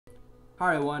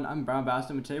Hi everyone, I'm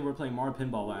Basim, and today we're playing more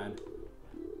Pinball Land.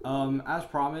 As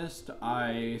promised,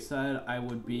 I said I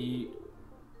would beat...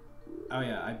 Oh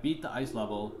yeah, I beat the ice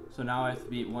level, so now I have to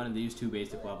beat one of these two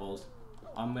basic levels.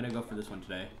 I'm gonna go for this one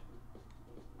today.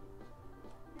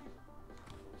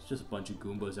 It's just a bunch of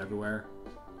Goombas everywhere.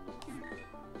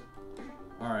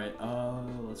 Alright,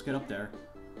 let's get up there.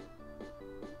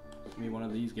 It's gonna be one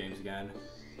of these games again.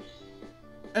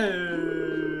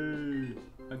 Hey!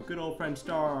 A good old friend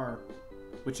Star!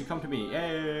 Would you come to me?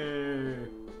 Yay!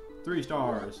 3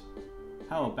 stars.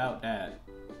 How about that?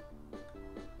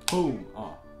 Boom!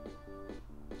 Oh.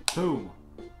 Boom!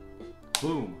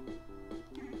 Boom!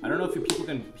 I don't know if you people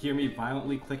can hear me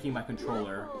violently clicking my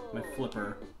controller, my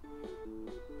flipper.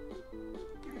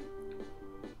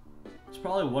 It's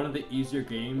probably one of the easier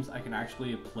games I can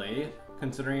actually play,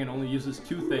 considering it only uses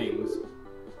 2 things.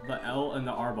 The L and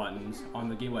the R buttons on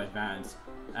the Game Boy Advance.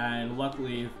 And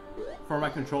luckily, for my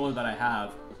controller that I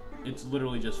have, it's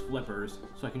literally just flippers,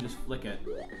 so I can just flick it.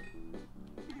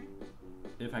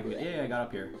 If I can get, yeah, I got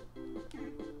up here.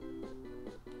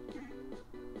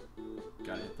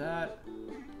 Gotta hit that.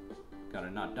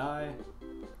 Gotta not die.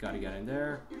 Gotta get in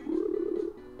there.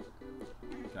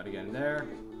 Gotta get in there.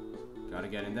 Gotta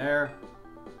get in there.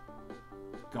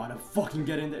 Gotta fucking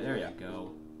get in there. There you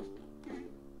go.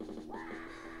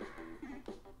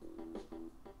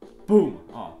 Boom!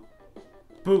 Oh.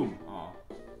 Boom! Oh.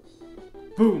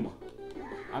 Boom!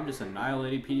 I'm just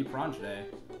annihilating Petey Prawn today.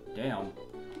 Damn.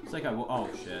 It's like oh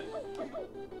shit.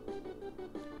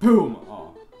 Boom!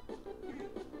 Oh.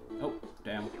 Oh,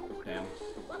 damn. Damn.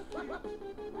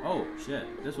 Oh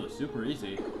shit. This was super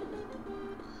easy.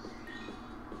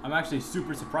 I'm actually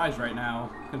super surprised right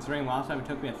now, considering last time it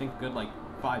took me, I think, a good like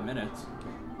 5 minutes.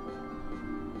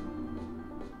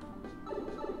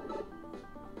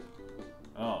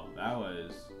 Oh, that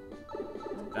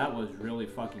was really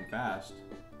fucking fast.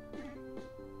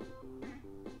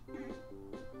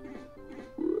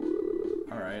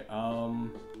 Alright, I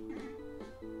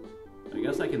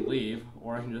guess I can leave,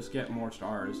 or I can just get more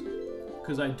stars.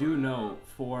 Because I do know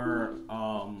for,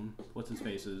 what's his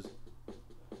faces?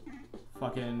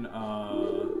 Fucking,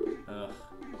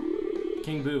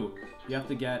 King Boo. You have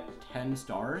to get 10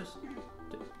 stars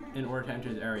in order to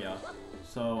enter the area.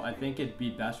 So I think it'd be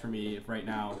best for me if right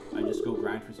now I just go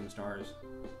grind for some stars.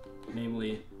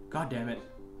 Namely, god damn it,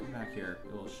 come back here,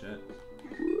 you little shit.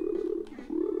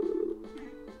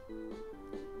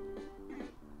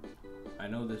 I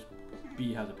know this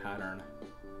bee has a pattern.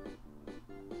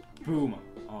 Boom.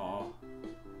 Aw.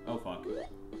 Oh fuck.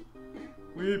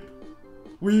 Weep.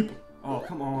 Weep. Oh,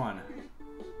 come on.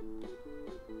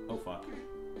 Oh fuck.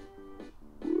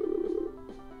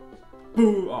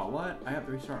 Boo! Oh, what? I have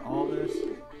to restart all this?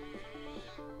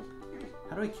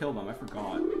 How do I kill them? I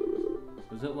forgot.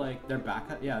 Was it like their back?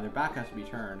 Yeah, their back has to be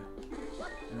turned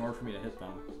in order for me to hit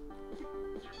them.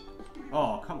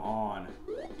 Oh, come on.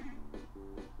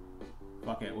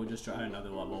 Fuck it, we'll just try another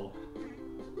level.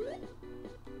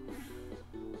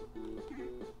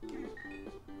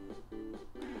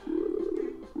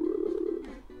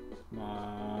 Come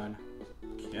on.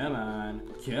 Come on.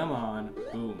 Come on.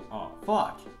 Boom. Oh,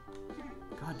 fuck.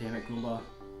 God damn it, Goomba.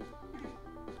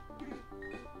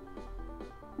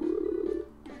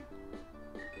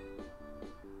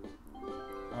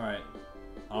 Alright.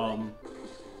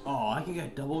 Oh, I can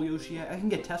get double Yoshi. I can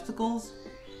get testicles?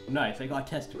 Nice, I got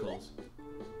testicles.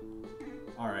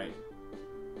 Alright.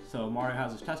 So Mario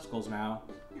has his testicles now.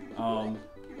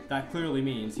 That clearly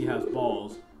means he has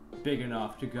balls big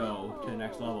enough to go to the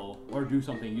next level or do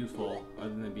something useful other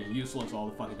than being useless all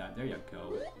the fucking time. There you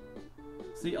go.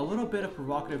 See, a little bit of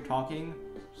provocative talking,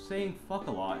 saying fuck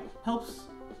a lot, helps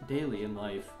daily in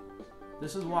life.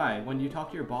 This is why, when you talk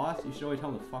to your boss, you should always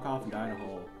tell him to fuck off and die in a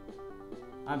hole.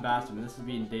 I'm Basim, and this is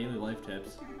being daily life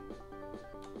tips.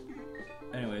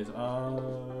 Anyways,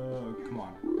 come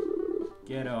on.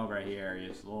 Get over here, you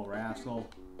little rascal.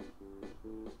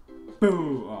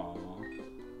 Boo! Aw.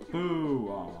 Boo!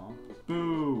 Aw.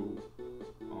 Boo!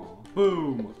 Aw.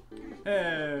 Boom!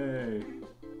 Hey!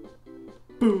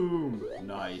 Boom!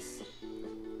 Nice.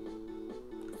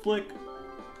 Flick.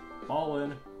 Ball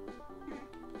in.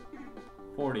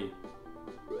 40.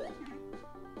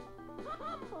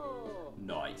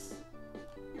 Nice.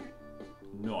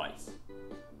 Nice.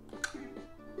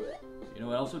 You know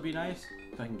what else would be nice?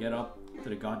 If I can get up to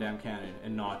the goddamn cannon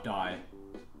and not die.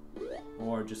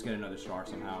 Or just get another star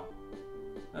somehow.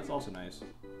 That's also nice.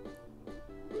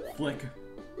 Flick.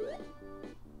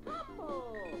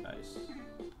 Nice.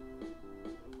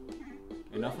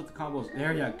 Enough with the combos.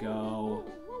 There you go.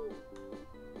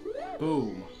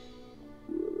 Boom.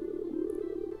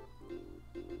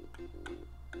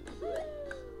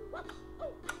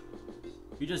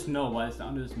 You just know by the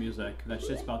sound of this music that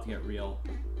shit's about to get real.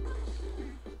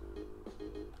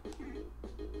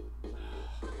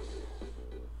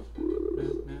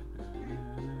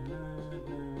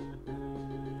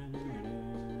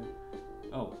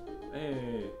 Oh,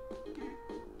 hey.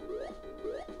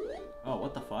 Oh,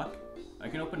 what the fuck? I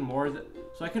can open more.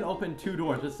 So I can open 2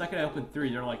 doors, but the second I open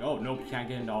 3, they're like, oh, nope, you can't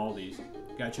get into all these.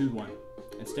 You gotta choose one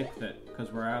and stick with it,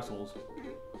 because we're assholes.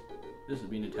 This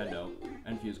would be Nintendo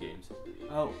and Fuse Games.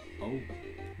 Oh,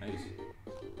 nice.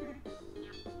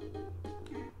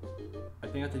 I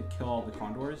think I have to kill all the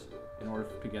condors in order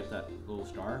to get that little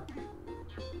star.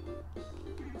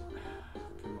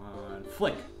 Come on.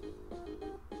 Flick!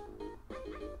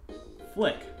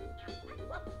 Flick!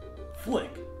 Flick!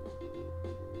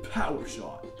 Power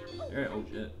shot! There, oh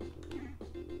shit.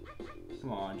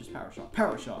 Come on, just power shot.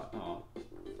 Power shot! Aw.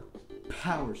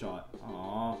 Power shot.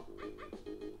 Aw.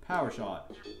 Power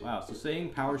shot. Wow, so saying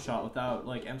power shot without,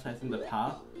 like, emphasizing the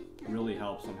pa really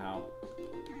helps somehow.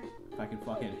 If I can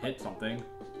fucking hit something.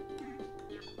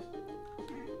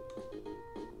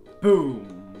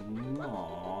 Boom!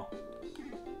 Aww.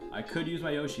 I could use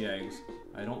my Yoshi eggs.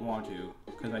 I don't want to,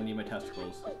 because I need my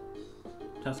testicles.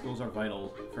 Testicles are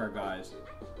vital for our guys.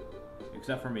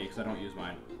 Except for me, because I don't use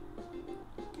mine.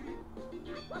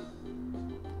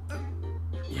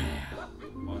 Yeah!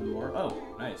 One more. Oh,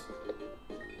 nice.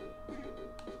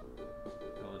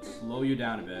 Now let's slow you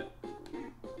down a bit.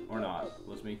 Or not.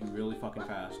 Let's make you really fucking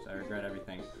fast. I regret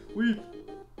everything. Wee!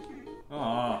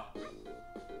 Ah!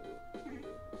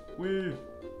 Wee!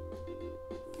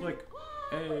 Flick!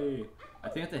 Hey! I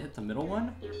think I have to hit the middle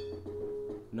one?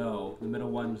 No, the middle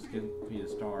one just gives me the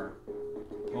star.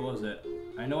 What was it?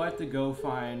 I know I have to go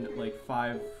find like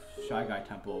 5 Shy Guy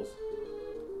temples.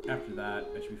 After that,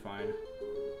 I should be fine.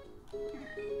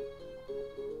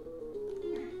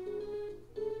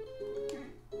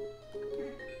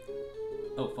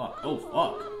 Oh fuck! Oh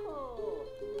fuck!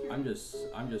 I'm just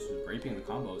raping the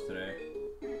combos today.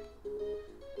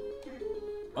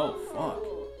 Oh fuck!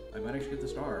 I might actually get the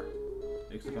star.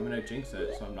 Except I'm gonna jinx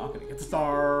it, so I'm not gonna get the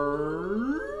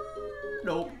star.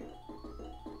 Nope.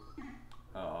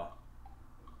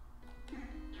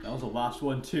 That was the last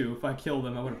one too. If I killed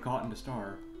him, I would have gotten the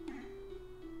star.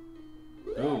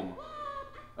 Boom.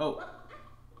 Oh.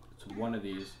 It's one of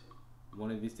these.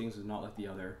 One of these things is not like the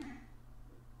other.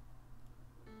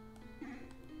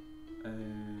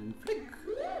 And flick.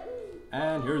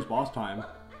 And here's boss time.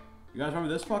 You guys remember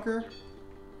this fucker?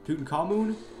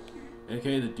 Tutankamun,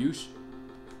 aka the douche.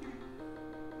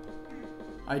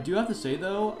 I do have to say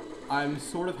though, I'm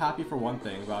sort of happy for one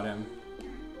thing about him.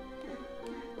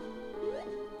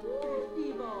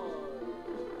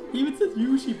 He even says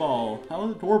Yoshi Ball.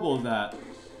 How adorable is that?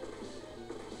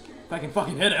 If I can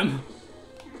fucking hit him.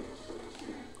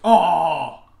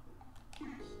 Oh!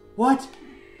 What?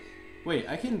 Wait,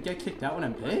 I can get kicked out when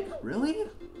I'm big? Really?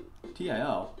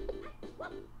 TIL.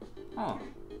 Huh.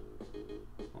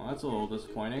 Well, that's a little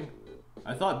disappointing.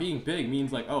 I thought being big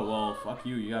means like, oh, well, fuck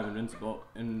you, you have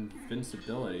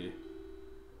invincibility.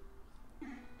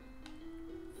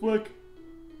 Flick.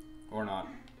 Or not.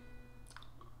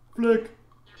 Flick.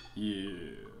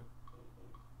 Yeah.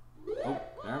 Oh,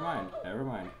 never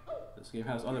mind. This game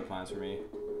has other plans for me.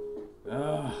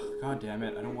 Ugh, god damn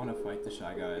it, I don't want to fight the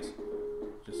Shy Guys.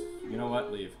 Just, you know what,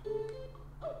 leave.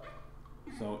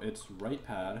 So, it's right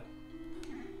pad.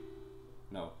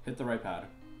 No, hit the right pad.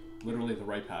 Literally the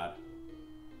right pad.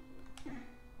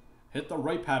 Hit the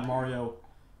right pad, Mario.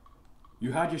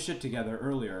 You had your shit together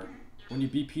earlier when you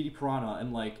beat Petey Piranha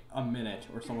in like a minute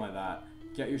or something like that.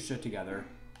 Get your shit together.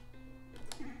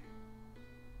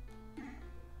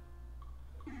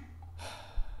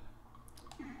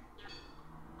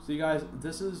 So you guys,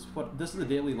 this is the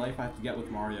daily life I have to get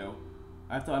with Mario.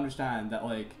 I have to understand that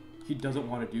like he doesn't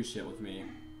want to do shit with me.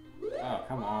 Oh,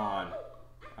 come on.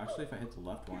 Actually, if I hit the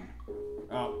left one.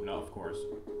 Oh, no, of course.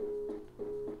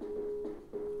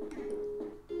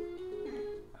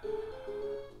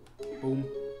 Boom.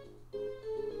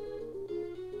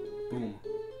 Boom.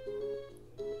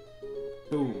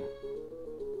 Boom.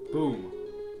 Boom.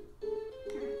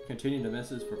 Continue to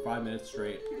misses for 5 minutes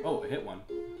straight. Oh, I hit one.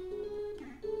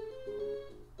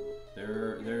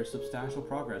 There's substantial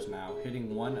progress now.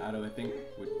 Hitting 1 out of, I think,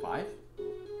 what, 5?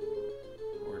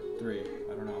 Or 3.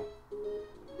 I don't know.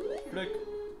 Flick.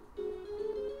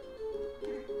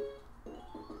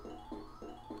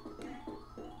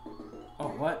 Oh,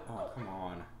 what? Oh, come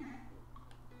on.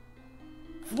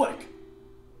 Flick!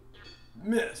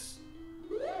 Miss!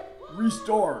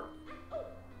 Restart!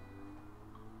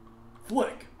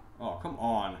 Flick! Oh, come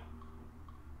on.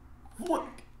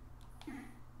 Flick!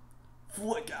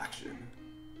 Flick action!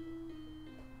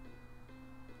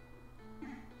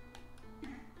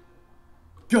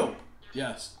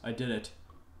 Yes, I did it.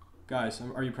 Guys,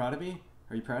 are you proud of me?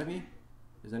 Are you proud of me?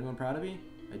 Is anyone proud of me?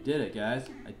 I did it, guys.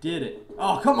 I did it.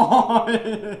 Oh, come on!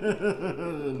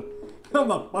 Come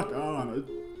the fuck on.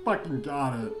 I fucking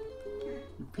got it.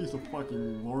 You piece of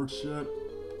fucking lord shit.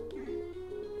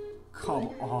 Come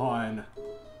on.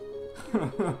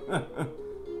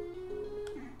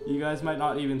 You guys might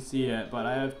not even see it, but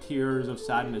I have tears of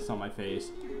sadness on my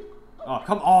face. Oh,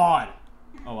 come on!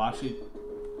 Oh, actually,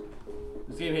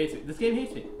 this game hates me. This game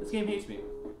hates me. This game hates me.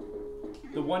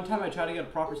 The one time I tried to get a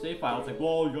proper save file, it's like,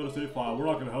 well, you got a save file. We're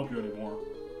not gonna help you anymore.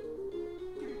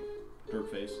 Dirt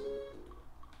face.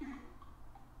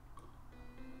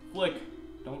 Flick.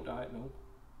 Don't die. No.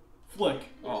 Flick.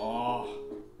 Oh.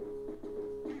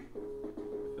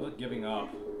 I feel like giving up.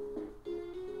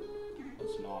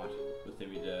 Let's not. Let's say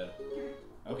we did.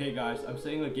 Okay, guys. I'm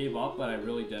saying I gave up, but I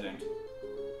really didn't.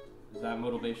 Is that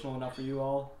motivational enough for you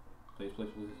all? Please, please,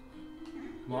 please.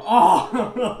 Come on.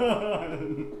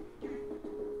 Oh!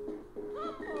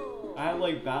 I have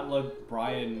like bad luck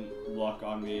Brian luck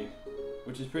on me,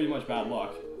 which is pretty much bad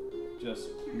luck. Just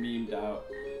memed out.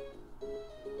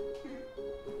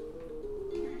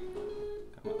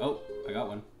 Come on. Oh, I got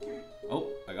one. Oh,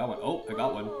 I got one. Oh, I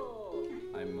got one.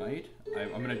 I might.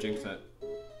 I'm gonna jinx it.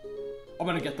 I'm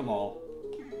gonna get them all.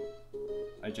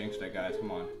 I jinxed it, guys.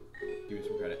 Come on. Give me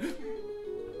some credit.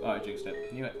 Oh, I jinxed it.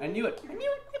 I knew it. I knew it. I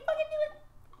knew it. I fucking knew it.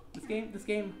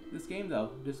 This game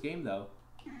though.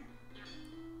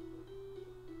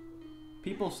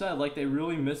 People said like they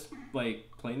really miss like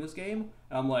playing this game,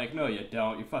 and I'm like, no, you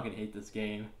don't. You fucking hate this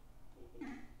game.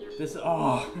 This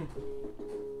fuck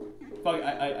it.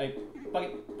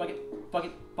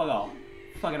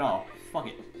 Fuck it all. Fuck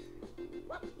it.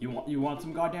 You want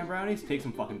some goddamn brownies? Take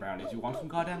some fucking brownies. You want some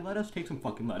goddamn lettuce? Take some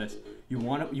fucking lettuce. You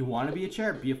want to be a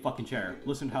chair? Be a fucking chair.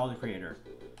 Listen to Tyler the Creator.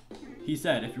 He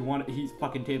said if you want, he's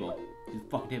fucking table. He's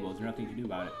fucking table. There's nothing you can do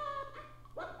about it.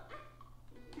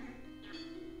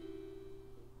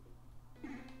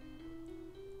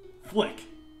 Flick.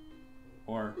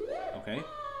 Or okay.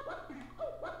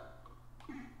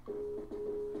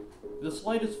 The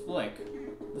slightest flick.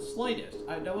 The slightest.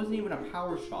 That wasn't even a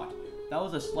power shot. That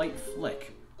was a slight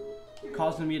flick,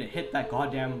 causing me to hit that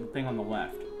goddamn thing on the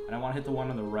left, and I want to hit the one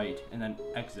on the right, and then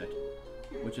exit,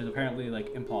 which is apparently like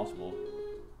impossible.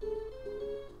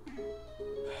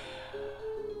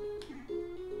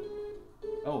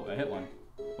 Oh, I hit one.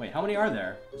 Wait, how many are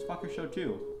there? This fucker showed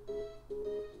 2.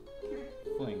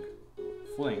 Fling,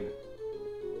 fling,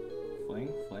 fling,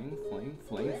 fling, fling,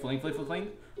 fling, fling, fling, fling, fling,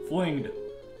 flinged.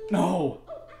 No.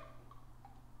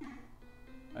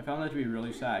 I found that to be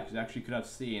really sad, because I actually could have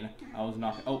seen I was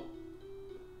not. Oh.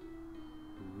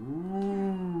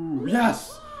 Ooh.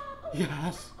 Yes!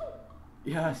 Yes!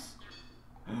 Yes!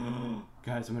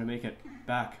 Guys, I'm gonna make it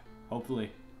back.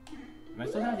 Hopefully. Am I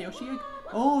still have the Yoshi egg?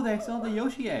 Oh, they still have the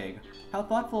Yoshi egg! How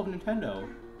thoughtful of Nintendo.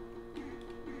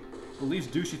 The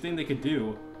least douchey thing they could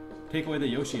do. Take away the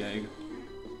Yoshi egg.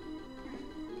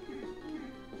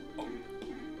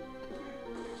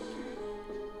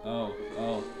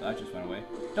 Oh, that just went away.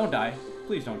 Don't die.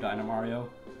 Please don't die, no Mario.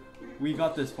 We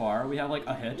got this far. We have like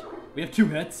a hit. We have 2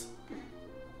 hits.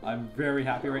 I'm very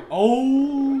happy right. Oh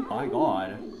my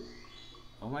god.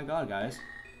 Oh my god, guys.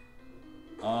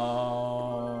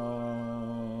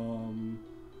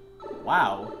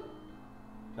 Wow.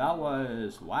 That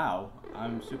was, wow.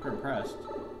 I'm super impressed.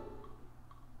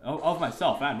 Of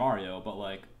myself and Mario, but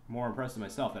like more impressed with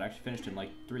myself that I actually finished in like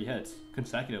 3 hits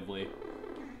consecutively.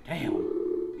 Damn.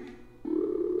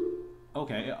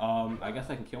 Okay, I guess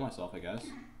I can kill myself, I guess.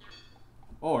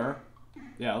 Or,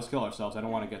 yeah, let's kill ourselves. I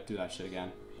don't want to get through that shit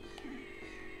again.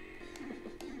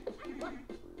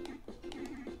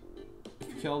 If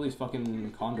you kill these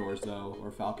fucking condors, though,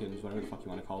 or falcons, whatever the fuck you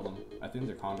want to call them. I think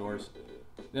they're condors.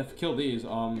 If you kill these,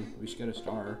 we should get a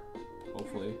star.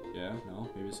 Hopefully. Yeah, no,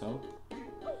 maybe so.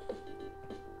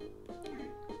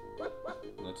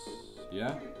 Let's,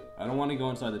 yeah. I don't want to go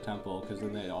inside the temple, because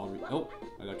then they all oh,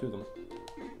 I got 2 of them.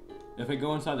 If I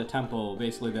go inside the temple,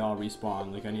 basically they all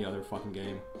respawn like any other fucking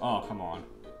game. Oh, come on.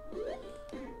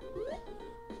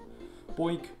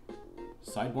 Boink.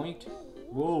 Side boinked?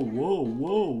 Whoa, whoa,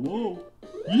 whoa, whoa.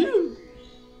 Yeah!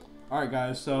 Alright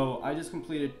guys, so I just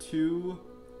completed 2...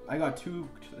 I got 2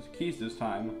 keys this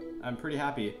time. I'm pretty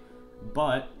happy.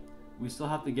 But, we still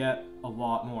have to get a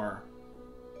lot more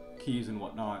keys and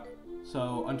whatnot.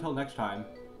 So, until next time,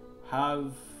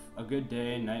 have a good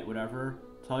day, night, whatever.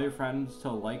 Tell your friends to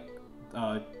like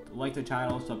the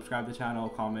channel, subscribe to the channel,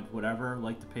 comment, whatever,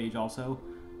 like the page also.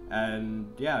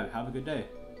 And yeah, have a good day.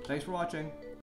 Thanks for watching.